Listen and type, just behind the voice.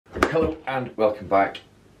Hello and welcome back.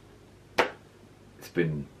 It's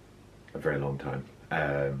been a very long time.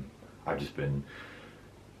 I've just been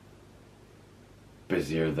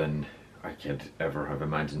busier than I could ever have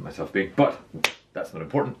imagined myself being, but that's not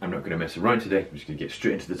important. I'm not going to mess around today. I'm just going to get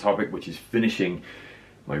straight into the topic, which is finishing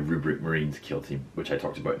my Rubric Marines kill team, which I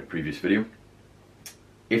talked about in a previous video.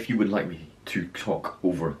 If you would like me to talk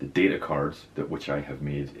over the data cards which I have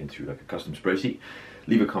made into like a custom spreadsheet,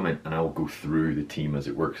 leave a comment and I'll go through the team as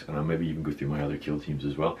it works, and I'll maybe even go through my other kill teams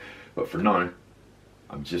as well. But for now,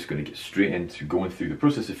 I'm just going to get straight into going through the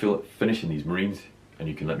process of finishing these Marines, and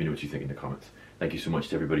you can let me know what you think in the comments. Thank you so much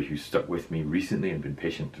to everybody who's stuck with me recently and been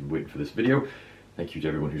patient and waiting for this video. Thank you to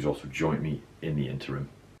everyone who's also joined me in the interim.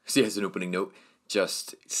 So as an opening note,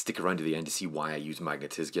 just stick around to the end to see why I use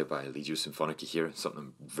Magnetisga by Legio Symphonica here. It's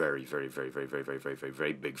something I'm very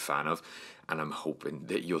big fan of, and I'm hoping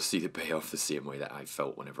that you'll see the payoff the same way that I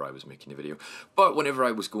felt whenever I was making the video. But whenever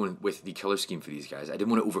I was going with the color scheme for these guys, I didn't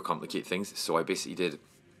want to overcomplicate things, so I basically did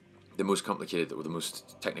the most complicated or the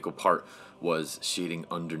most technical part was shading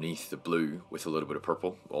underneath the blue with a little bit of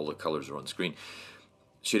purple. All the colors are on screen.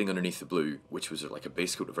 Shading underneath the blue, which was like a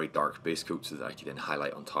base coat, a very dark base coat, so that I could then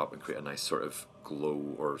highlight on top and create a nice sort of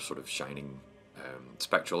glow or sort of shining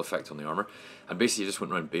spectral effect on the armor. And basically just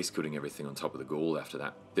went around base coating everything on top of the gold after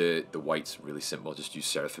that. The white's really simple. I just used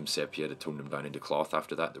Seraphim Sepia to tone them down into cloth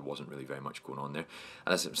after that. There wasn't really very much going on there.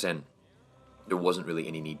 And as I'm saying, there wasn't really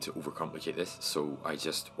any need to overcomplicate this, so I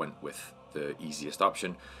just went with the easiest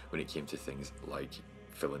option when it came to things like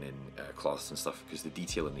filling in cloths and stuff, because the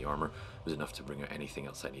detail in the armor was enough to bring out anything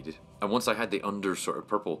else I needed. And once I had the under sort of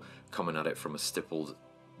purple coming at it from a stippled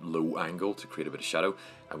low angle to create a bit of shadow,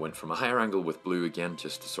 I went from a higher angle with blue again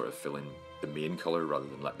just to sort of fill in the main color rather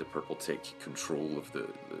than let the purple take control of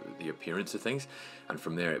the appearance of things. And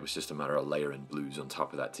from there it was just a matter of layering blues on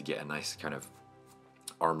top of that to get a nice kind of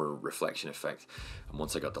armor reflection effect. And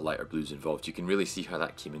once I got the lighter blues involved, you can really see how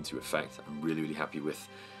that came into effect. I'm really happy with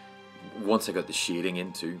once I got the shading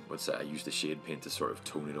into, once I used the shade paint to sort of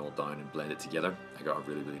tone it all down and blend it together, I got a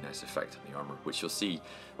really nice effect on the armor, which you'll see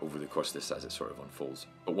over the course of this as it sort of unfolds.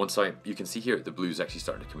 But once you can see here, the blue's actually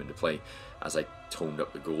starting to come into play as I toned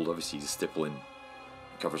up the gold. Obviously the stippling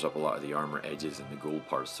covers up a lot of the armor edges and the gold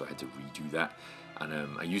parts, so I had to redo that. And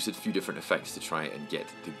I used a few different effects to try and get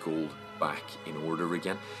the gold back in order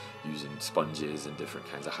again, using sponges and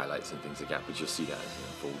different kinds of highlights and things like that, but you'll see that as it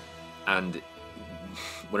unfolds. And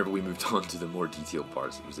whenever we moved on to the more detailed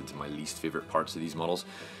parts, it was into my least favorite parts of these models,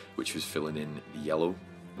 which was filling in the yellow,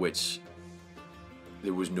 which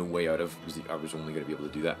there was no way out of. I was only going to be able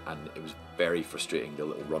to do that, and it was very frustrating, the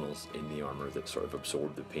little runnels in the armor that sort of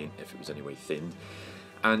absorbed the paint if it was anyway thinned.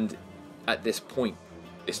 And at this point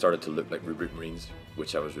they started to look like Rubric Marines,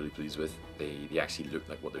 which I was really pleased with. They actually looked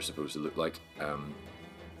like what they're supposed to look like.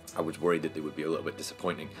 I was worried that they would be a little bit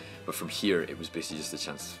disappointing, but from here it was basically just a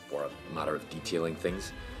chance for a matter of detailing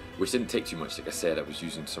things, which didn't take too much. Like I said, I was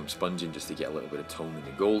using some sponging just to get a little bit of tone in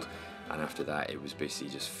the gold, and after that it was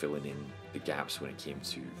basically just filling in the gaps when it came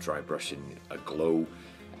to dry brushing a glow,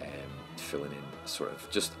 filling in sort of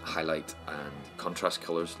just highlight and contrast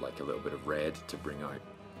colors like a little bit of red to bring out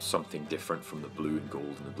something different from the blue and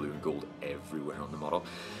gold everywhere on the model.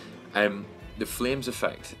 The flames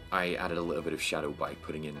effect, I added a little bit of shadow by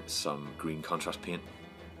putting in some green contrast paint,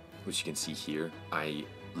 which you can see here. I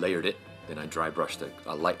layered it, then I dry brushed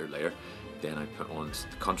a lighter layer, then I put on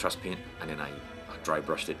the contrast paint, and then I dry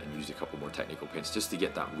brushed it and used a couple more technical paints just to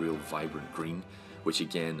get that real vibrant green, which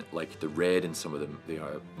again, like the red in some of the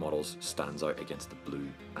models, stands out against the blue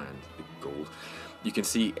and the gold. You can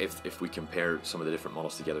see if we compare some of the different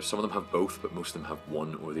models together, some of them have both, but most of them have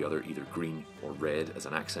one or the other, either green or red as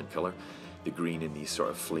an accent color. The green in these sort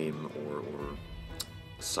of flame or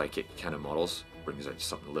psychic kind of models brings out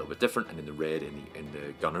something a little bit different, and then the red in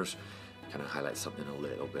the gunners kind of highlights something a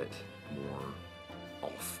little bit more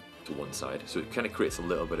off to one side. So it kind of creates a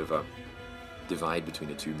little bit of a divide between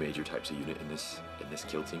the two major types of unit in this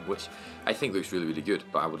kill team, which I think looks really good.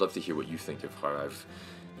 But I would love to hear what you think of how I've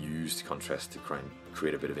used contrast to try and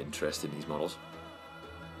create a bit of interest in these models.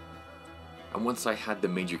 And once I had the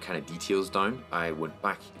major kind of details down, I went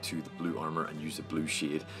back to the blue armor and used the blue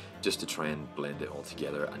shade just to try and blend it all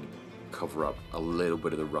together and cover up a little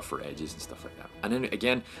bit of the rougher edges and stuff like that. And then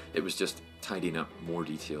again, it was just tidying up more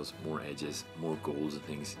details, more edges, more golds and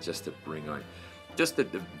things, just to bring out just the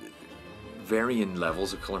varying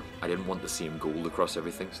levels of color. I didn't want the same gold across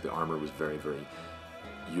everything, so the armor was very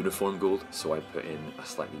uniform gold, so I put in a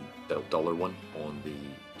slightly duller one on the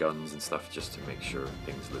guns and stuff just to make sure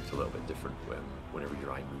things looked a little bit different whenever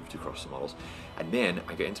your eye moved across the models. And then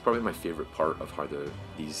I get into probably my favorite part of how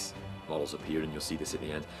these models appeared, and you'll see this at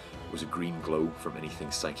the end, was a green glow from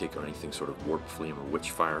anything psychic or anything sort of warp flame or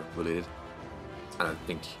witchfire related. And I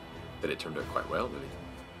think that it turned out quite well, really.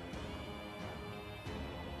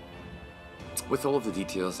 With all of the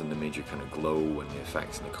details and the major kind of glow and the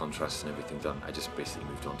effects and the contrasts and everything done, I just basically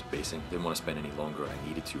moved on to basing. Didn't want to spend any longer than I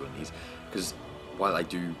needed to on these, because while I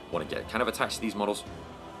do want to get kind of attached to these models,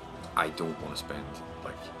 I don't want to spend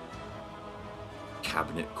like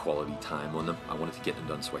cabinet quality time on them. I wanted to get them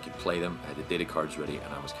done so I could play them. I had the data cards ready,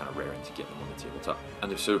 and I was kind of raring to get them on the tabletop.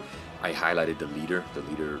 And so I highlighted the leader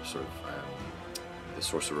sort of the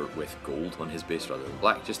sorcerer with gold on his base rather than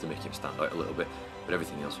black, just to make him stand out a little bit. But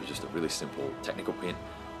everything else was just a really simple technical paint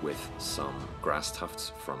with some grass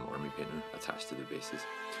tufts from Army Painter attached to the bases.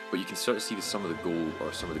 But you can start to see some of the gold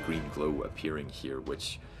or some of the green glow appearing here,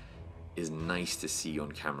 which is nice to see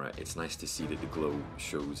on camera. It's nice to see that the glow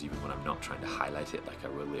shows even when I'm not trying to highlight it like I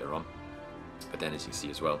will later on. But then, as you can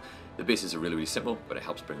see as well, the bases are really, really simple, but it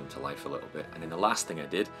helps bring them to life a little bit. And then the last thing I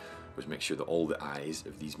did was make sure that all the eyes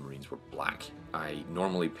of these Marines were black. I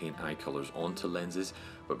normally paint eye colors onto lenses,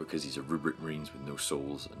 but because these are Rubric Marines with no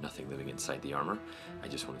souls and nothing living inside the armor, I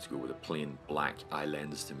just wanted to go with a plain black eye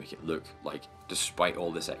lens to make it look like, despite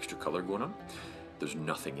all this extra color going on, there's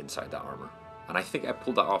nothing inside that armor. And I think I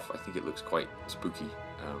pulled that off. I think it looks quite spooky,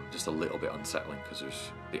 just a little bit unsettling, because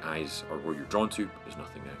the eyes are where you're drawn to, but there's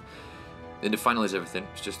nothing there. Then to finalize everything,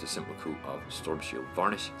 it's just a simple coat of Storm Shield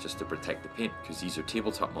varnish, just to protect the paint, because these are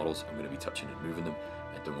tabletop models. I'm going to be touching and moving them.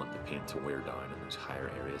 I don't want the paint to wear down in those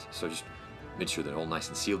higher areas. So just made sure they're all nice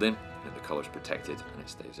and sealed in, and the colour's protected, and it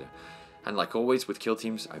stays there. And like always with kill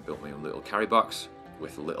teams, I built my own little carry box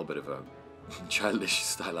with a little bit of a childish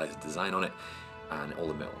stylized design on it, and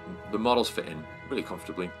all the models fit in really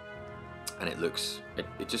comfortably. And it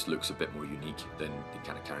just looks a bit more unique than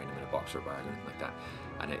kind of carrying them in a box or a bag or anything like that.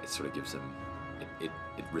 And it sort of gives them, it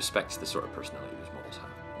respects the sort of personality those models have.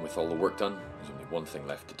 And with all the work done, there's only one thing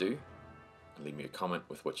left to do, and leave me a comment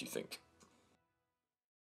with what you think.